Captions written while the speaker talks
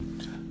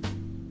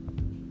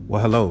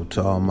Well, hello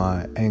to all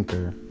my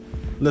Anchor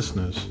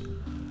listeners.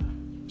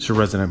 It's your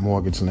resident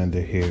mortgage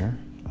lender here,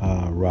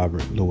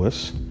 Robert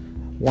Lewis.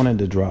 Wanted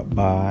to drop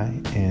by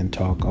and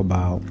talk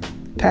about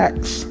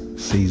tax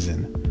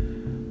season.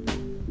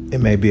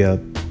 It may be a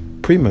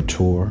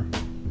premature,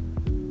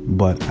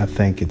 but I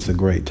think it's a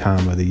great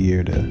time of the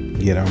year to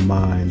get our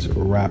minds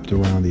wrapped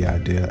around the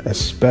idea,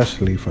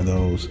 especially for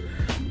those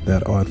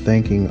that are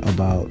thinking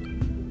about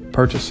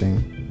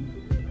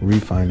purchasing,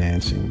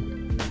 refinancing,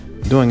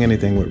 doing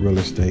anything with real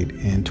estate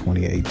in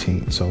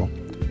 2018. So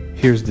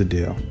here's the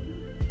deal.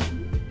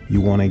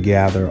 You want to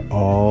gather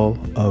all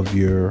of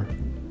your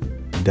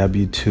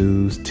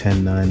W-2s,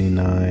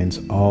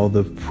 1099s, all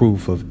the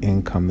proof of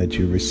income that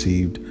you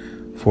received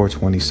for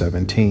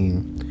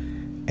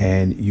 2017.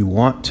 And you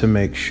want to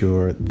make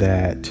sure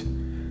that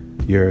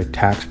your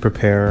tax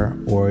preparer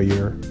or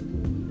your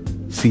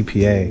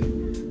CPA,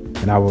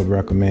 and I would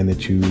recommend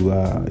that you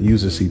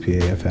use a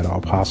CPA if at all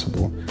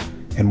possible,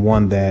 and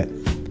one that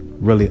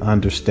really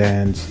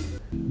understands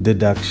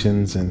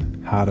deductions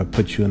and how to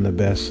put you in the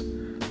best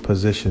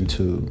position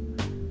to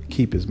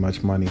keep as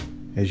much money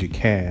as you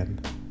can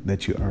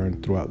that you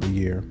earn throughout the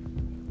year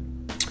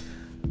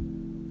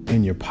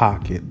in your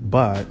pocket.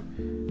 But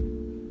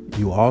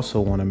you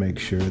also want to make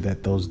sure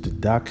that those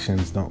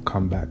deductions don't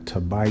come back to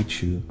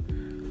bite you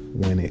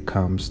when it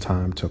comes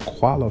time to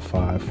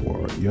qualify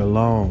for your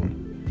loan.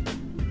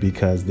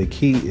 Because the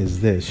key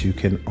is this: you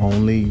can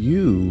only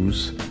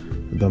use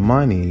the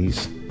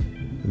monies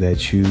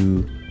that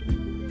you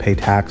pay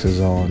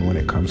taxes on when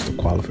it comes to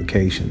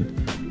qualification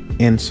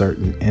in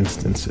certain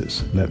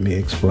instances. Let me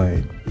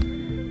explain.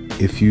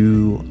 If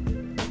you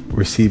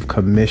receive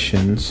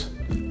commissions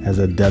as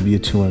a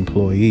W-2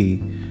 employee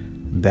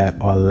that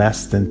are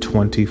less than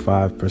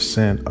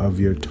 25% of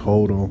your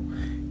total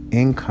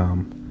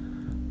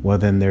income, well,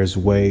 then there's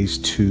ways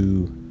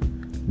to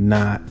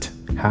not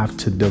have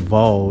to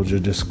divulge or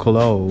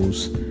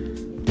disclose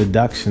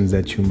deductions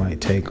that you might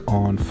take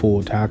on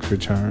full tax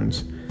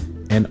returns,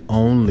 and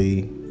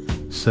only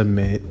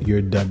submit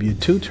your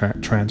W-2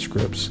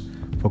 transcripts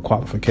for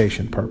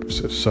qualification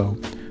purposes. So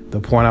the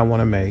point I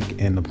want to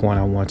make and the point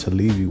I want to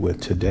leave you with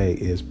today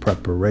is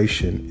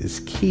preparation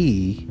is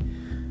key,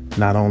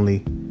 not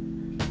only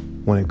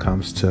when it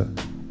comes to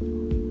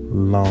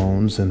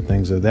loans and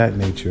things of that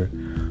nature,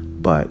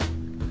 but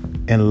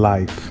in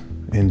life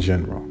in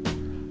general.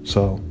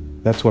 So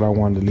that's what I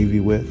wanted to leave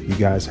you with. You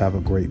guys have a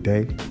great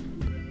day.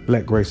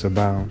 Let grace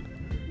abound.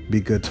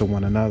 Be good to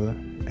one another.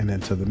 And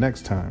until the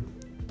next time,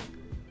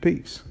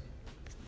 peace.